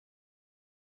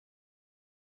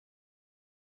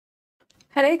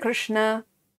Hare Krishna.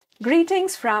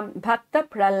 Greetings from Bhakta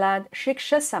Prahlad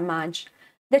Shiksha Samaj,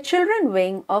 the children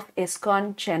wing of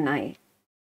ISKCON Chennai.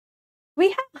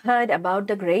 We have heard about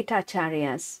the great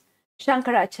acharyas,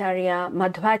 Shankaracharya,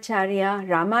 Madhvacharya,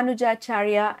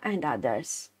 Ramanujacharya, and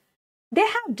others. They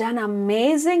have done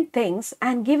amazing things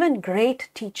and given great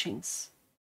teachings.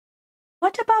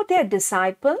 What about their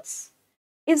disciples?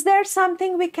 Is there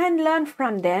something we can learn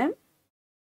from them?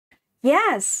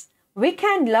 Yes, we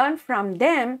can learn from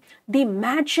them the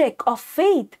magic of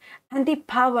faith and the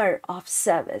power of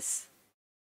service.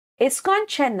 ISKCON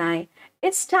Chennai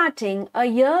is starting a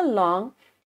year-long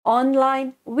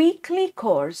online weekly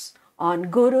course on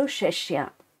Guru Shishya,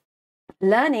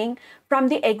 learning from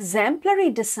the exemplary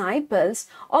disciples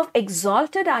of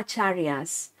exalted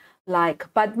acharyas like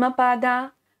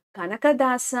Padmapada,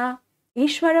 Kanakadasa,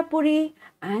 Ishwarapuri,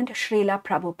 and Srila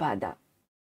Prabhupada.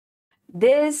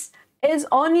 This is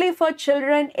only for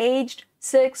children aged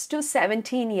 6 to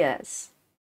 17 years.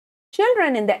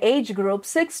 Children in the age group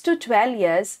 6 to 12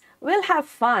 years will have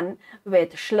fun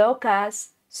with slokas,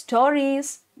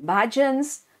 stories,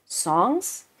 bhajans,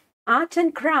 songs, art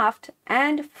and craft,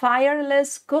 and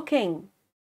fireless cooking.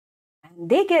 And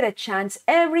they get a chance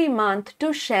every month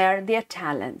to share their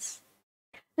talents.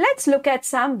 Let's look at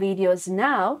some videos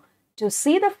now to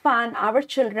see the fun our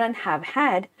children have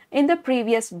had in the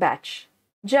previous batch.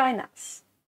 Join us.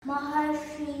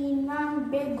 Maharshinam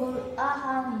Bigul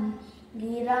Aham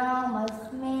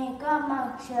Giramasme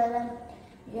Kamaksharam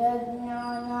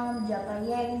Yajnanam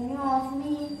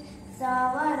Japayajnosmi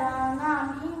Savaranam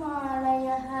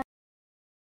Himalaya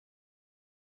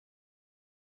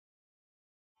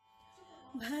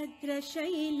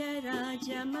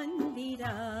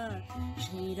भद्रशैलराजमन्दिरा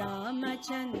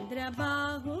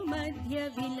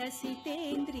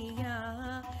श्रीरामचन्द्रबाहुमध्यविलसितेन्द्रिया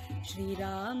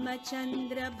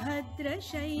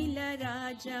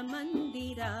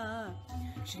श्रीरामचन्द्रभद्रशैलराजमन्दिरा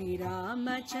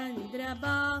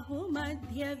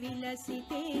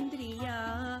श्रीरामचन्द्रबाहुमध्यविलसितेन्द्रिया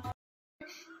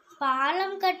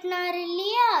பாலம் கட்டினார்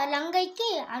இல்லையா லங்கைக்கு.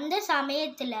 அந்த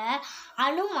சமயத்துல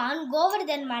அனுமான்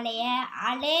கோவர்தன் மலைய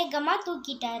அலேகமா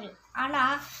தூக்கிட்டாரு. ஆனா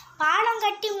பாலம்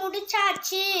கட்டி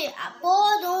முடிச்சாச்சு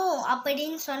போதும்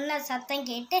அப்படின்னு சொன்ன சத்தம்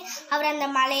கேட்டு அவர் அந்த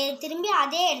மலையை திரும்பி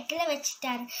அதே இடத்துல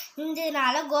வச்சுட்டாரு.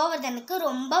 இதனால கோவர்தனுக்கு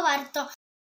ரொம்ப வருத்தம்.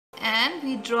 And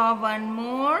we draw one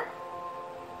more.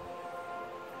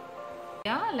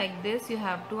 Yeah, like this you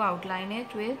have to outline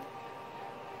it with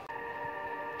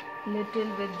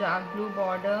little with dark blue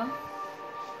border.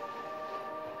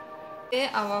 Okay,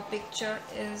 our picture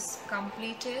is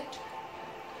completed.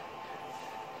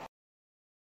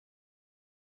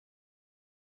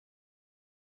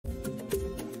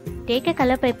 Take a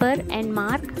color paper and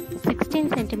mark 16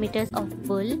 centimeters of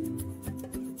wool.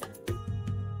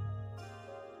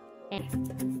 And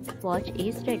watch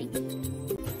is ready.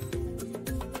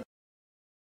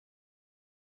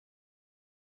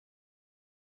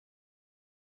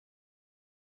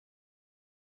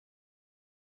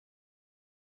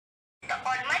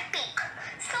 On my peak,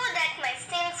 so that my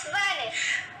sins vanish.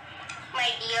 My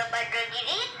dear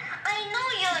Bhadragiri, I know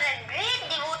you're a great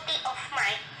devotee of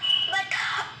mine,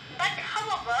 but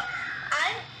however,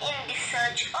 I'm in the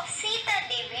search of Sita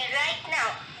Devi right now.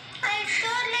 I'll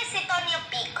surely sit on your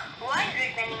peak while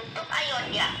returning to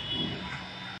Ayodhya.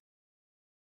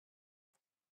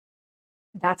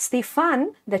 That's the fun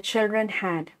the children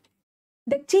had.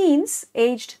 The teens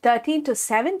aged 13 to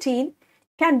 17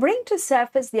 can bring to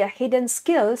surface their hidden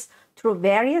skills through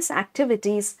various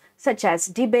activities such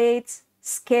as debates,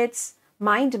 skits,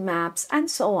 mind maps, and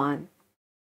so on.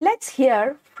 Let's hear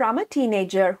from a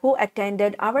teenager who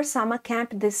attended our summer camp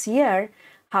this year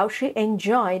how she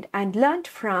enjoyed and learnt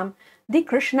from the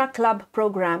Krishna Club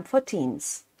program for teens.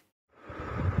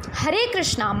 Hare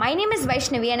Krishna, my name is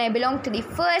Vaishnavi and I belong to the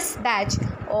first batch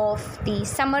of the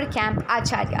summer camp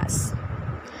Acharyas.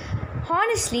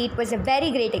 Honestly, it was a very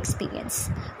great experience.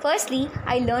 Firstly,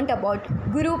 I learnt about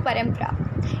Guru Parampara.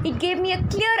 It gave me a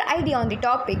clear idea on the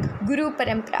topic Guru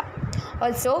Parampara.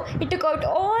 Also, it took out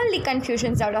all the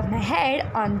confusions out of my head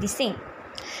on the same.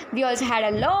 We also had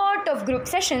a lot of group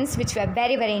sessions which were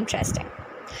very, very interesting.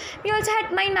 We also had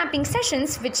mind mapping sessions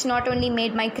which not only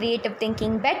made my creative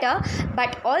thinking better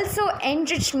but also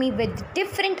enriched me with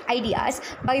different ideas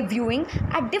by viewing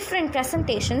at different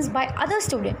presentations by other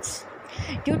students.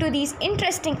 Due to these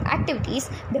interesting activities,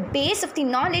 the base of the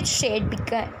knowledge shared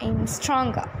became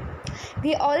stronger.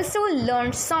 We also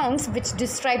learned songs which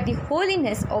describe the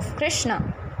holiness of Krishna.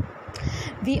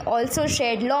 We also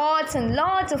shared lots and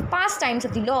lots of pastimes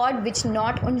of the Lord, which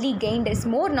not only gained us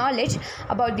more knowledge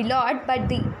about the Lord, but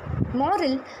the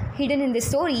moral hidden in the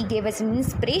story gave us an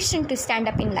inspiration to stand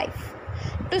up in life.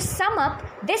 To sum up,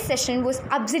 this session was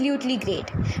absolutely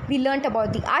great. We learnt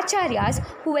about the acharyas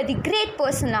who were the great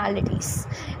personalities.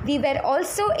 We were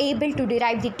also able to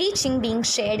derive the teaching being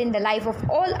shared in the life of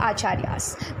all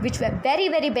acharyas, which were very,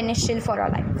 very beneficial for our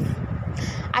life.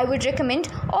 I would recommend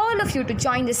all of you to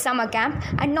join this summer camp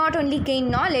and not only gain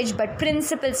knowledge but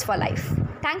principles for life.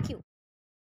 Thank you.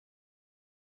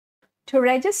 To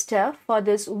register for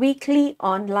this weekly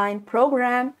online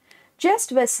program,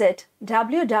 just visit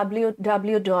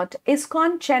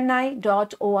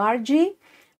www.iskonchennai.org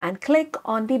and click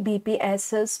on the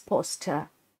BPS's poster.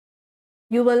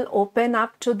 You will open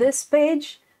up to this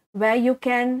page where you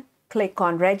can click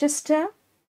on register,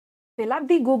 fill up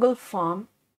the Google form,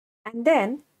 and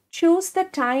then choose the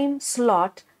time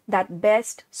slot that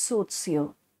best suits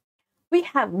you. We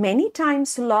have many time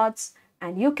slots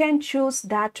and you can choose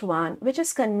that one which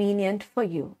is convenient for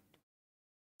you.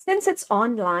 Since it's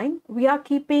online, we are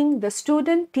keeping the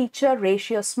student-teacher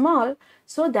ratio small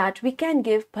so that we can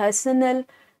give personal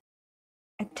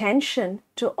attention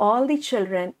to all the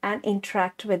children and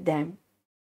interact with them.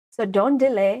 So don't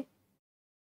delay.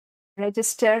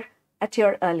 Register at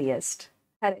your earliest.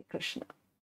 Hare Krishna.